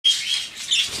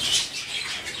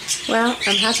Well,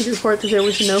 I'm happy to report that there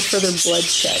was no further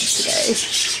bloodshed today.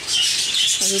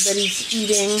 Everybody's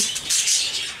eating,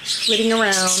 flitting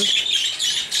around.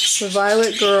 The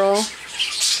violet girl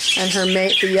and her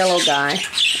mate, the yellow guy,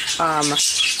 have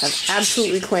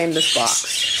absolutely claimed this box.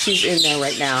 She's in there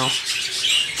right now,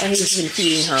 and he's been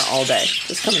feeding her all day.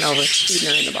 Just coming over, feeding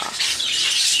her in the box.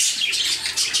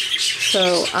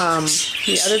 So,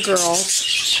 the other girls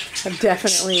have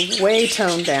definitely way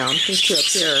toned down. These two up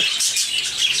here,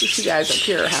 these two guys up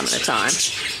here are having a time.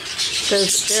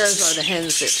 Theirs are the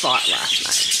hens that fought last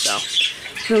night, so.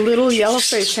 The little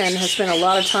yellow-faced hen has spent a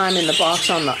lot of time in the box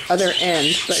on the other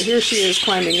end, but here she is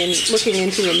climbing in, looking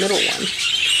into the middle one.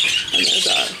 And there's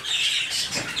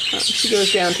she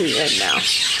goes down to the end now.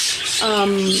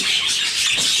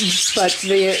 But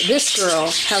this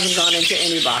girl hasn't gone into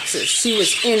any boxes. She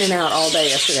was in and out all day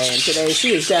yesterday, and today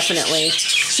she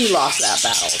lost that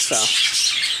battle,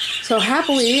 So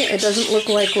happily, it doesn't look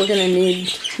like we're going to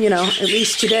need, at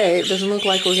least today, it doesn't look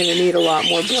like we're going to need a lot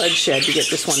more bloodshed to get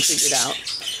this one figured out.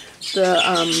 The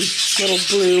little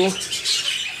blue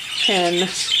hen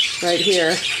right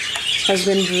here has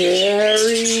been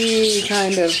very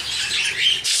kind of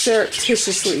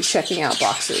surreptitiously checking out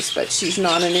boxes, but she's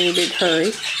not in any big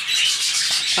hurry.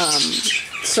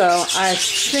 So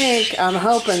I'm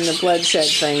hoping the bloodshed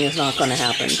thing is not going to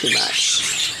happen too much.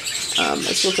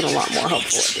 It's looking a lot more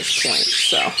hopeful at this point,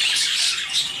 so.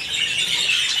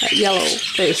 That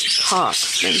yellow-faced cock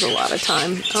spends a lot of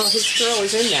time. Oh, his girl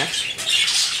is in there.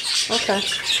 Okay.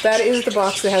 That is the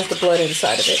box that has the blood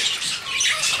inside of it.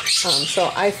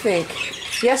 So I think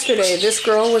yesterday this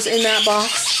girl was in that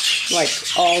box, like,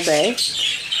 all day,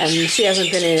 and she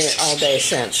hasn't been in it all day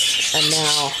since. And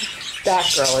now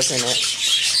that girl is in it,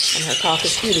 and her cock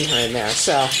is feeding her in there,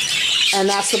 so. And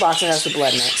that's the box that has the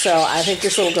blood in it. So I think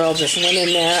this little girl just went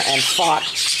in there and fought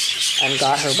and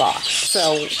got her box.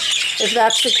 So if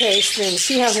that's the case, then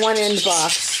she has one end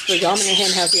box, the dominant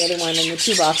hen has the other one, and the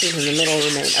two boxes in the middle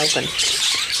remain open.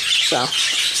 So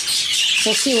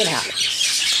we'll see what happens.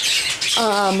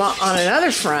 On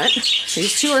another front,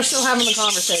 these two are still having a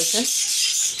conversation.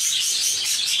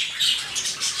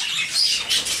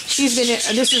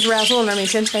 This is Razzle and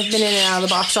Remington. They've been in and out of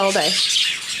the box all day.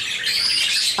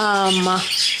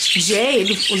 Jade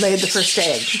laid the first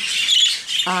egg.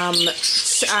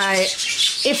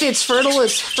 If it's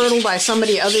fertile by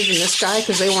somebody other than this guy,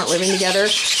 because they weren't living together.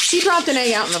 She dropped an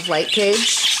egg out in the flight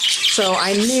cage, so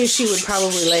I knew she would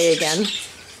probably lay again.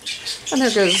 And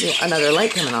there goes another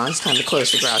light coming on. It's time to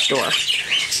close the garage door.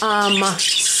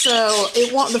 So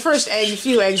the first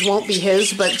few eggs won't be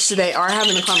his, but they are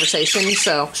having a conversation,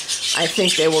 so I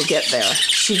think they will get there.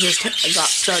 She just got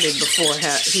started before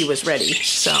he was ready,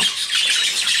 so.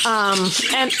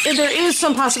 And there is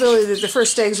some possibility that the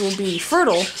first eggs will be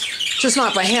fertile, just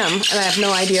not by him, and I have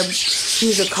no idea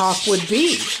who the cock would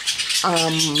be.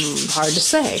 Hard to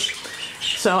say.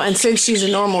 So, and since she's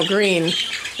a normal green,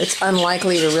 it's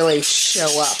unlikely to really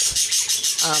show up.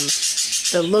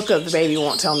 The look of the baby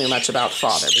won't tell me much about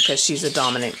father because she's a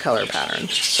dominant color pattern.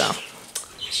 So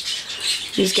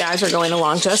these guys are going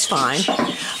along just fine.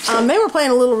 They were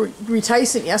playing a little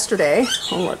reticent yesterday.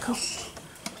 Oh,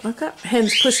 look up.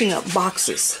 Hens pushing up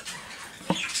boxes.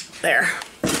 There.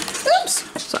 Oops.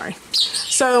 Sorry.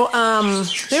 So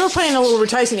they were playing a little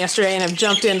reticent yesterday and have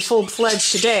jumped in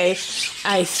full-fledged today,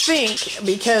 I think,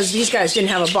 because these guys didn't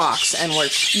have a box and were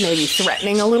maybe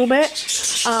threatening a little bit.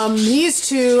 These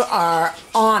two are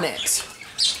on it.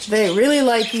 They really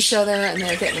like each other and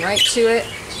they're getting right to it.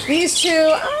 These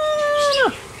two,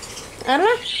 I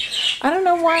don't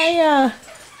know why,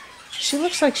 she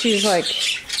looks like she's like,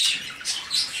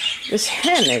 this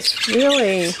hen is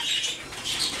really,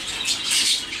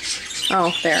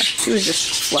 oh, there, she was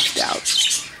just fluffed out.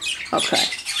 Okay.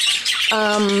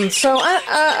 So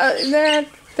they're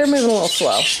moving a little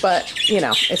slow, but,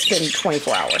 it's been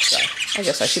 24 hours, so I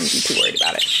guess I shouldn't be too worried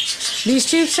about it. These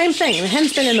two, same thing. The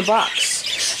hen's been in the box.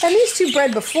 And these two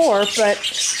bred before, but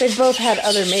they've both had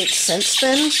other mates since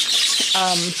then.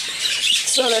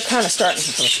 So they're kind of starting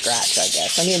from scratch, I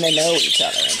guess. I mean, they know each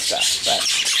other and stuff, but.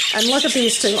 And look at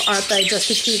these two, aren't they just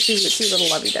a cute little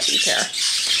lovey-dovey pair?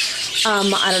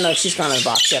 I don't know if she's gone in the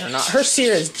box yet or not. Her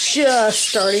cere is just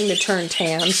starting to turn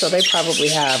tan, so they probably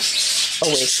have a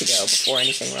ways to go before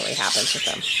anything really happens with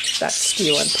them. That's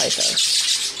Steel and Pytho.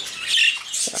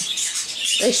 So,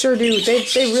 they sure do. They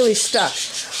really stuck.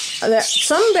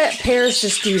 Some pairs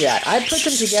just do that. I put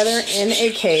them together in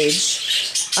a cage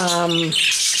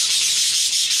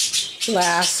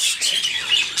last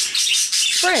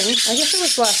spring. I guess it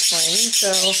was last spring,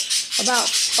 so about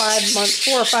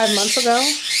 4 or 5 months ago.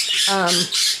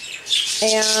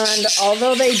 And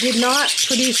although they did not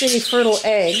produce any fertile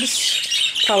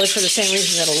eggs, probably for the same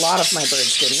reason that a lot of my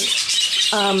birds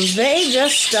didn't, they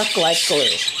just stuck like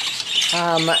glue.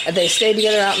 They stayed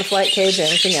together out in the flight cage and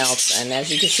everything else, and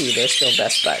as you can see, they're still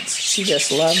best buds. She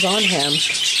just loves on him,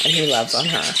 and he loves on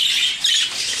her.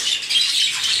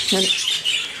 And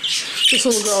this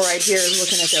little girl right here is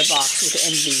looking at their box with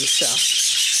envy, so.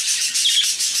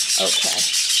 Okay.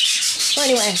 So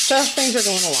anyway, so things are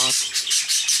going along.